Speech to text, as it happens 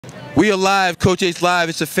We are live, Coach Ace Live.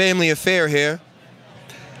 It's a family affair here.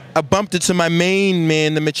 I bumped into my main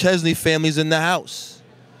man, the McChesney family's in the house.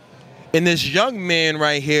 And this young man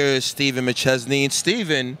right here is Esteban McChesney. And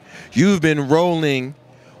Esteban, you've been rolling.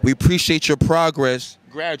 We appreciate your progress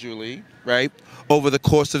gradually, right? Over the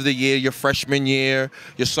course of the year, your freshman year,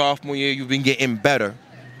 your sophomore year, you've been getting better.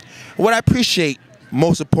 What I appreciate,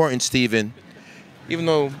 most important, Esteban, even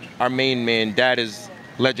though our main man, Dad, is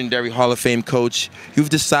legendary Hall of Fame coach, you've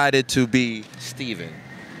decided to be Esteban.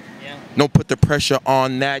 Yeah. Don't put the pressure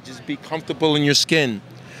on that. Just be comfortable in your skin.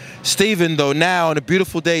 Esteban, though, now on a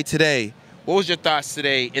beautiful day today, what was your thoughts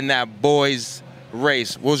today in that boys'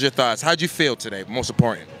 race? What was your thoughts? How'd you feel today, most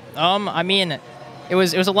important? I mean, it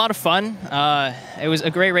was a lot of fun. It was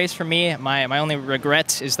a great race for me. My only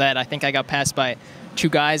regret is that I think I got passed by two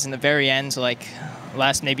guys in the very end, like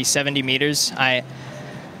last maybe 70 meters.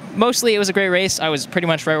 Mostly it was a great race. I was pretty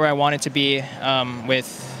much right where I wanted to be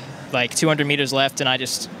with like 200 meters left, and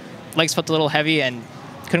legs felt a little heavy and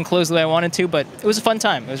couldn't close the way I wanted to, but it was a fun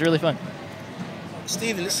time. It was really fun.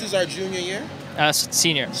 Esteban, this is our junior year?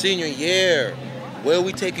 Senior. Senior year. Where are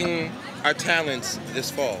we taking our talents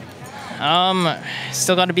this fall?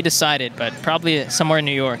 Still got to be decided, but probably somewhere in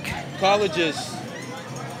New York. Colleges.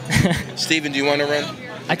 Esteban, do you want to run?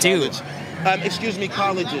 I do. Excuse me,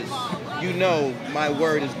 colleges. You know my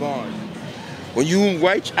word is bond. When you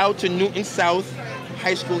reach out to Newton South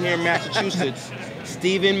High School here in Massachusetts,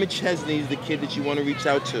 Esteban McChesney is the kid that you want to reach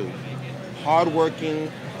out to.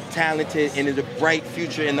 Hardworking, talented, and has a bright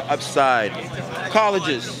future in the upside.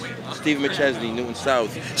 Colleges, Esteban McChesney, Newton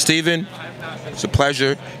South. Esteban, it's a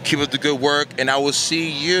pleasure. Keep up the good work, and I will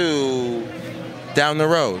see you down the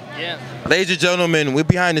road. Yeah. Ladies and gentlemen, we're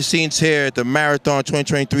behind the scenes here at the Marathon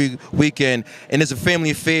 2023 weekend, and it's a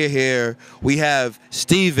family affair here. We have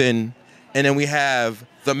Esteban, and then we have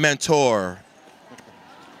the mentor.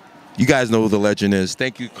 You guys know who the legend is.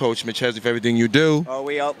 Thank you, Coach McChesney, for everything you do. Oh,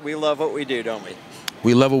 we love what we do, don't we?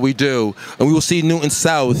 We love what we do, and we will see Newton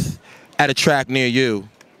South at a track near you.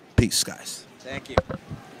 Peace, guys. Thank you.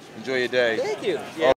 Enjoy your day. Thank you. Yeah.